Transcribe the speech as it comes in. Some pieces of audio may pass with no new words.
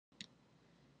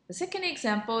The second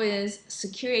example is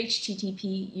secure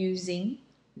HTTP using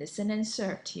listen and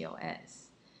serve TLS.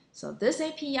 So this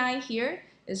API here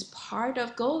is part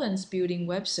of Golan's built-in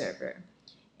web server.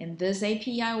 And this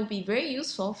API will be very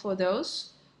useful for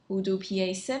those who do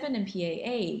pa7 and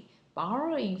pa8,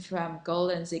 borrowing from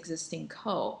Golan's existing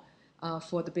code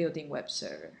for the built-in web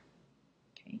server.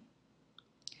 Okay.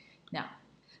 Now,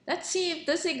 let's see if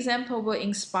this example will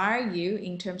inspire you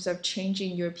in terms of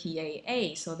changing your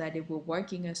PAA so that it will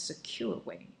work in a secure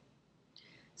way.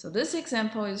 So this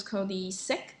example is called the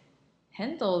sec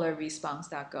handler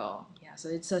response.go. Yeah, so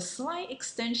it's a slight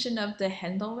extension of the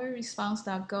handler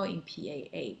response.go in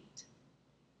PA8.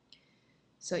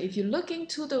 So if you look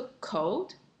into the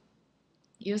code,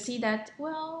 you'll see that,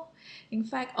 well, in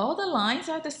fact, all the lines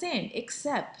are the same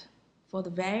except for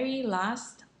the very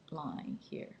last line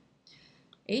here.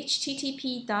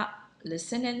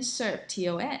 http.listenandserve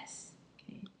TOS.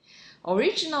 Okay.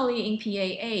 Originally in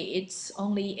PAA, it's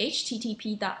only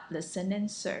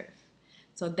http.listenandserve.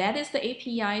 So that is the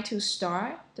API to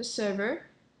start the server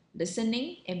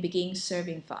listening and begin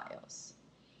serving files.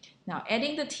 Now,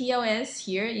 adding the TLS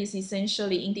here is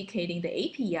essentially indicating the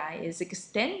API is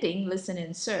extending listen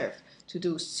and serve to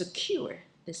do secure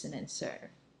listen and serve.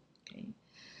 Okay.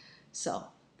 So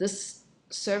this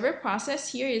server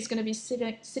process here is going to be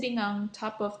sitting on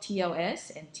top of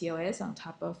TLS and TLS on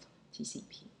top of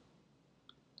TCP.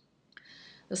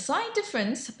 The slight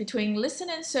difference between listen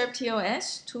and serve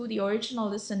TLS to the original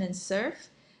listen and serve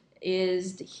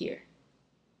is here.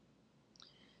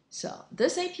 So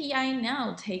this API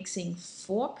now takes in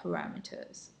 4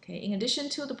 parameters. Okay, in addition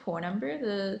to the port number,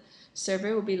 the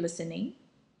server will be listening.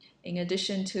 In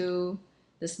addition to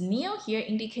this nil here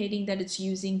indicating that it's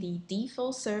using the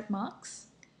default serve mux,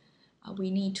 we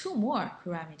need 2 more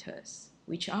parameters,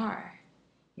 which are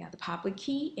the public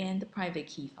key and the private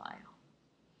key file.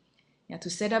 Now, to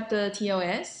set up the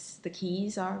TLS, the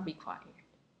keys are required.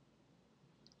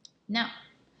 Now,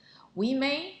 we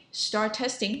may start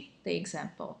testing the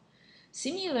example.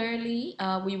 Similarly,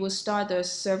 we will start the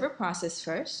server process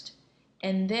first,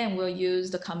 and then we'll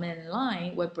use the command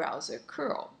line web browser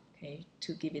curl, okay,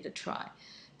 to give it a try.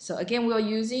 So again,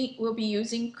 we'll be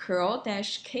using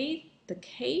curl-k, the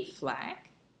K flag,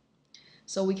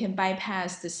 so we can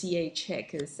bypass the CA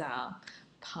check because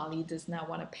Poly does not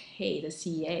want to pay the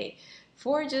CA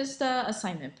for just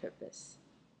assignment purpose.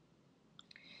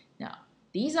 Now,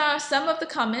 these are some of the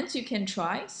comments you can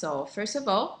try. So first of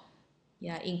all,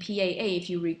 in PAA, if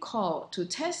you recall, to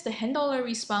test the handler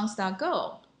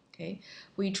response.go, okay,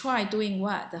 we try doing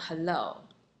what? The hello.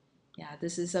 Yeah,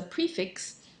 this is a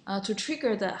prefix to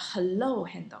trigger the hello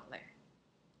handler.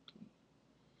 Okay.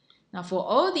 Now, for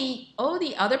all the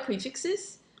other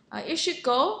prefixes, it should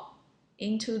go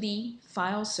into the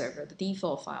file server, the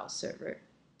default file server,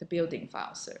 the built-in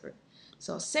file server.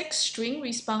 So sec string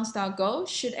response.go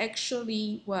should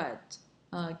actually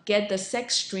get the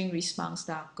sec string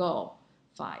response.go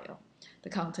file, the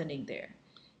content in there.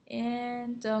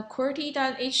 And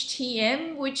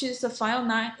QWERTY.htm, which is a file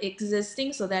not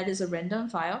existing, so that is a random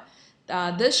file.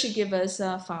 This should give us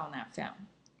a file not found,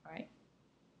 right?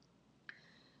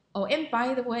 Oh, and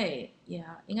by the way,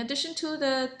 in addition to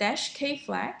the -k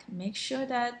flag, make sure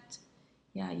that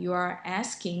you are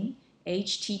asking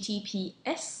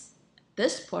HTTPS,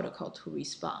 this protocol, to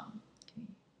respond.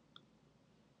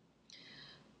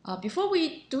 Okay. Before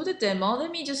we do the demo,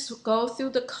 let me just go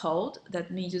through the code. Let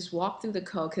me just walk through the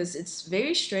code because it's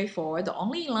very straightforward. The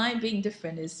only line being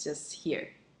different is just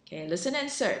here. Okay, listen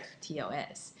and serve,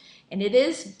 TLS. And it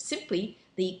is simply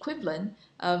the equivalent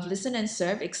of listen and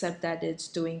serve, except that it's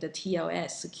doing the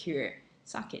TLS secure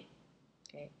socket.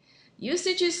 Okay.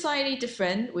 Usage is slightly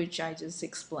different, which I just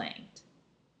explained.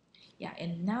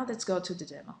 And now let's go to the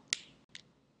demo.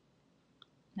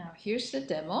 Now here's the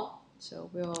demo. So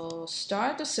we'll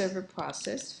start the server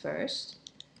process first.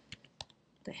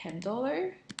 The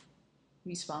handler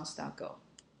response.go.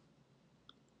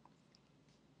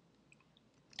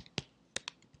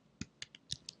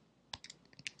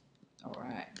 All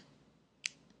right.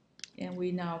 And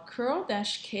we now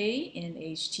curl-k in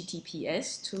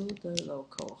HTTPS to the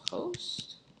local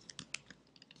host.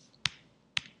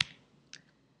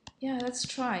 Let's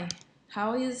try.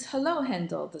 How is hello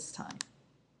handled this time?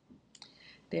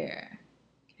 There.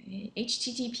 Okay.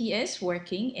 HTTPS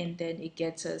working, and then it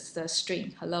gets us the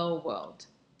string hello world.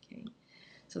 Okay.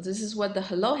 So this is what the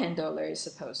hello handler is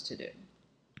supposed to do.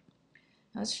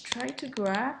 Let's try to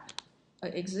grab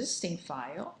an existing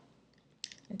file.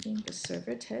 I think the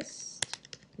server test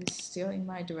is still in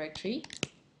my directory.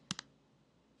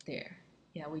 There.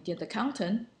 We get the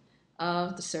content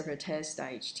of the server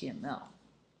test.html.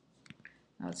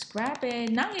 Let's grab a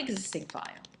non-existing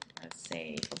file. Let's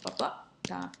say blah, blah,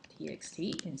 blah,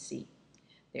 .txt and see.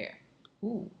 There.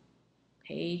 Ooh,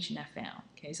 page not found.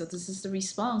 Okay, so this is the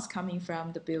response coming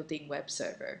from the built-in web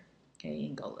server, okay,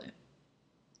 in Golang.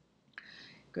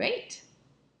 Great.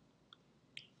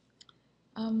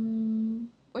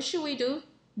 What should we do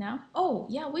now? Oh,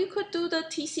 yeah, we could do the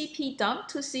TCP dump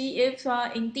to see if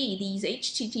indeed these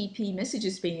HTTP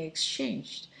messages being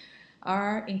exchanged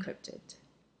are encrypted.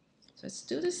 So let's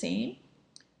do the same.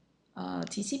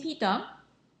 TCP dump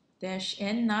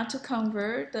 -n not to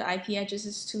convert the IP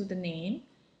addresses to the name,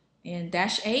 and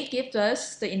 -a gives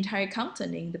us the entire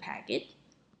content in the packet.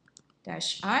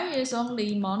 -i is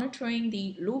only monitoring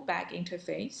the loopback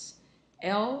interface,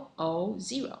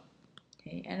 LO0.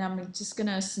 Okay, and I'm just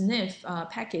gonna sniff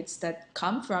packets that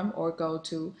come from or go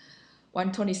to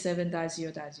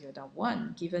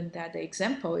 127.0.0.1, given that the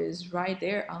example is right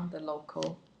there on the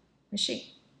local machine.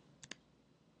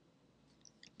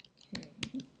 Okay.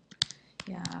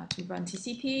 Yeah, to run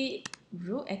TCP,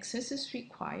 root access is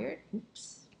required.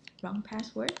 Oops, wrong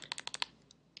password.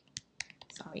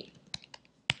 Sorry.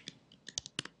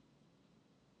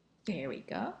 There we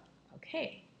go.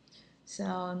 Okay.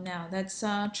 So now let's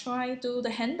try to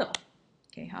the handle.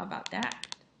 Okay, how about that?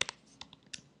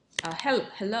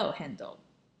 Hello handle.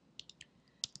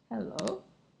 Hello.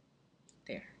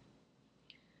 There.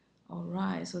 All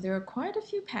right, so there are quite a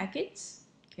few packets.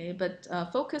 Okay, but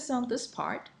focus on this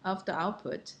part of the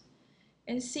output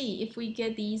and see if we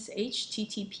get these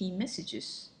HTTP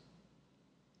messages.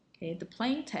 Okay, the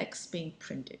plain text being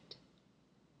printed.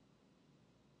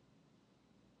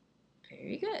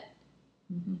 Very good.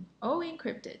 All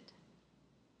encrypted.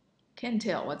 Can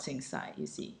tell what's inside, you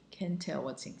see. Can tell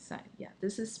what's inside. Yeah,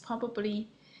 this is probably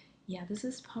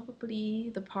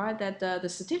the part that the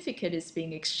certificate is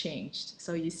being exchanged.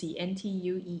 So you see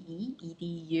NTUEE,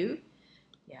 EDU.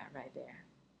 Yeah, right there.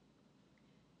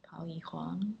 Pa9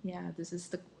 Huang. Yeah, this is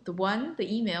the one,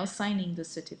 the email signing the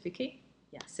certificate.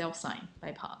 Yeah, self-signed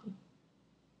by Pa9.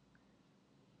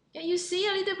 Yeah, you see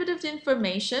a little bit of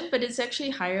information, but it's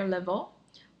actually higher level.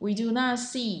 We do not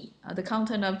see the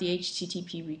content of the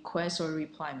HTTP request or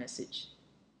reply message.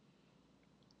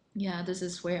 Yeah, this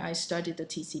is where I started the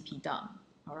TCP dump.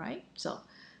 All right, so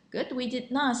good. We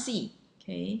did not see,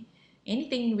 okay,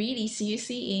 anything really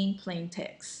seriously in plain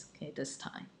text, okay, this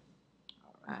time.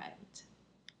 All right.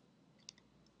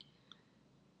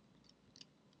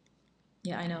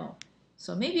 Yeah, I know.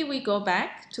 So maybe we go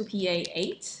back to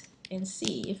pa8 and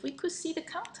see if we could see the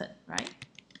content, right?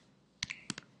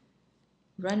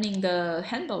 Running the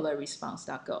handler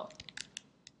response.go.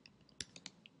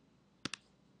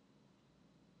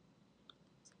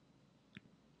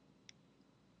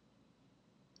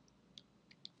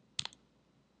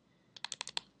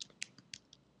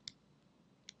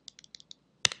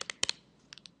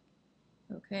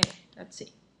 Okay, let's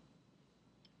see.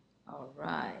 All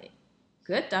right,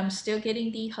 good. I'm still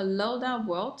getting the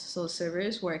hello.world, so server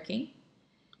is working.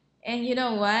 And you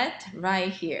know what?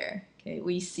 Right here, okay,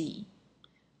 we see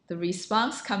the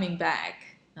response coming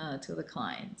back to the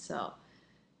client. So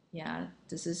yeah,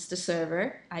 this is the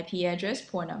server, IP address,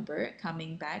 port number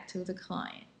coming back to the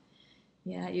client.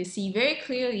 Yeah, you see very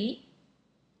clearly,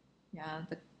 yeah,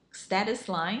 the status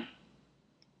line.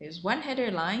 There's one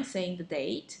header line saying the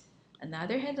date,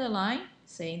 another header line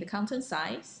saying the content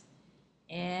size,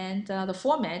 and the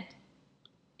format,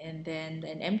 and then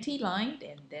an empty line,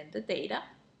 and then the data,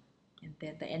 and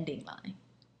then the ending line.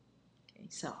 Okay,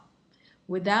 so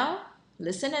without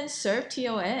listen and serve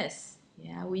TOS,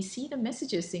 yeah, we see the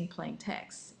messages in plain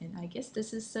text, and I guess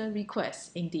this is a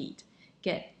request indeed.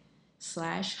 Get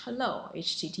 /hello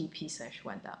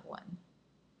HTTP/1.1.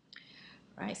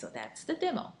 Right, so that's the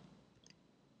demo.